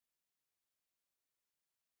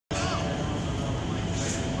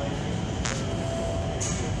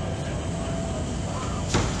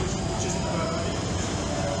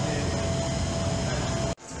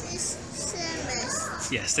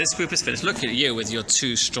Yes, this group is finished. Look at you with your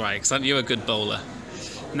 2 strikes. Aren't you a good bowler?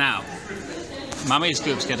 Now, Mummy's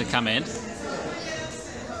group's going to come in.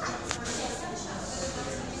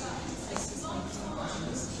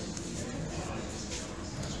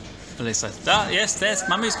 Alyssa. Yes, there's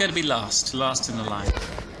Mummy's going to be last in the line.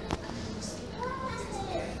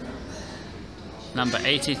 Number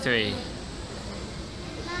 83.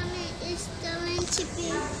 Mommy is going to be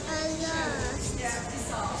last.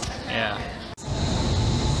 Yeah.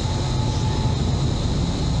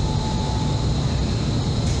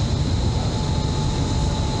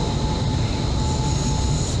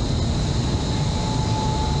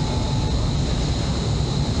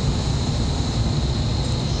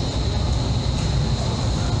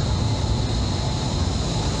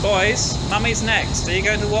 Boys, Mummy's next. Are you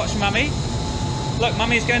going to watch Mummy? Look,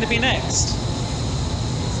 Mummy's going to be next.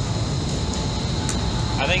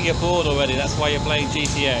 I think you're bored already, that's why you're playing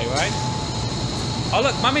GTA, right? Oh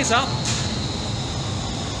look, Mummy's up.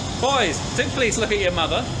 Boys, do please look at your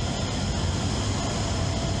mother.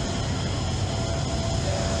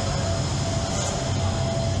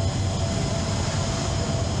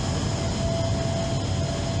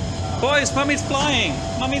 Boys, Mummy's flying.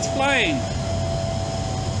 Mummy's flying.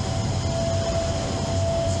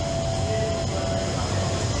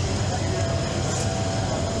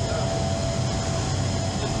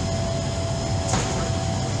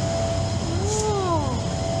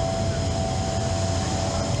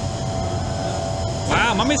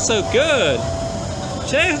 Wow, Mummy's so good.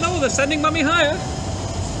 Cheers, no, they're sending Mummy higher.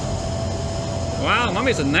 Wow,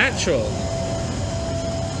 Mummy's a natural.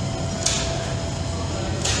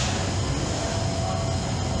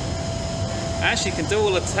 And she can do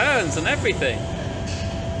all the turns and everything.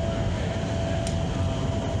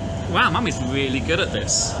 Wow, Mummy's really good at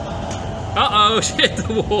this. Uh-oh, she hit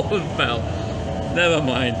the wall and fell. Never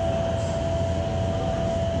mind.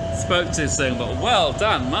 Spoke too soon, but well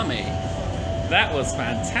done, Mummy. That was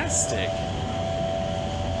fantastic.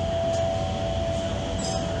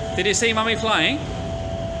 Did you see Mummy flying?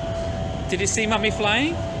 Did you see Mummy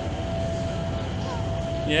flying?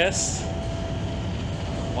 Yes?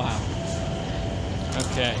 Wow.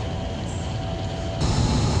 Okay.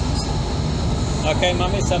 Okay,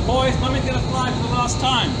 Mummy, so boys, Mummy's gonna fly for the last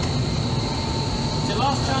time. It's your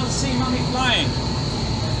last chance to see Mummy flying.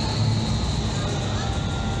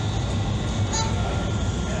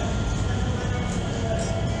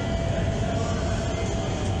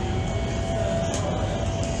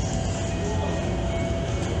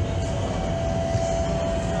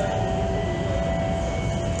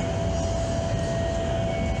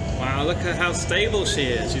 Wow, look at how stable she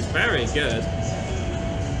is. She's very good.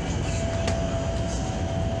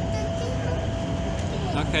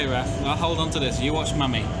 Okay, Raf, I'll hold on to this. You watch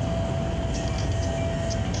Mummy.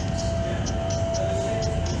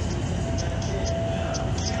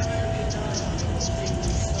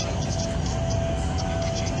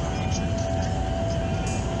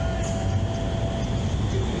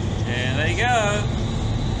 And there you go.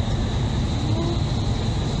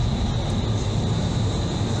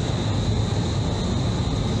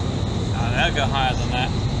 They'll go higher than that.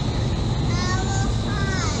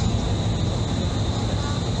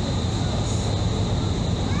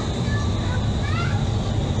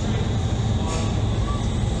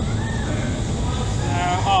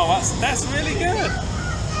 Oh, that's really good.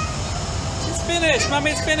 It's finished,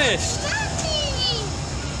 Mummy's finished.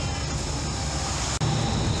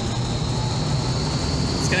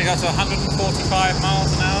 It's going to go to 145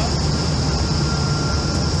 miles an hour.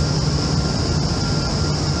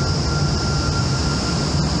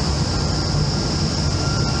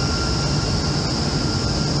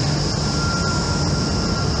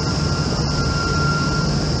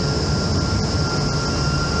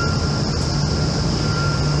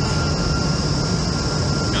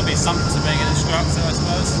 Something to being an instructor, I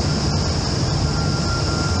suppose.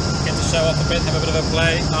 Get to show off a bit, have a bit of a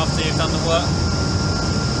play after you've done the work.